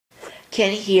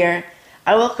Kenny here.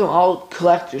 I welcome all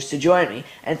collectors to join me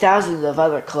and thousands of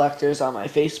other collectors on my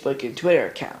Facebook and Twitter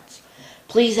accounts.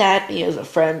 Please add me as a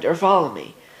friend or follow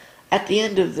me. At the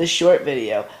end of this short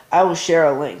video, I will share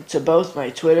a link to both my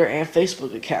Twitter and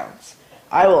Facebook accounts.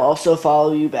 I will also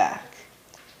follow you back.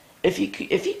 If you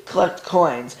collect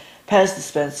coins, Pez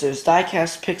dispensers,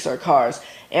 die-cast Pixar cars,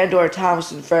 and or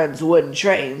Thomas & Friends wooden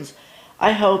trains,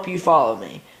 I hope you follow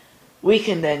me. We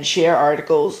can then share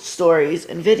articles, stories,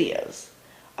 and videos.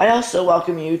 I also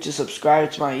welcome you to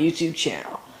subscribe to my YouTube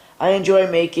channel. I enjoy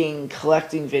making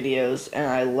collecting videos, and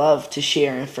I love to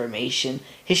share information,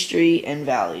 history, and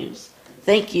values.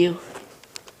 Thank you.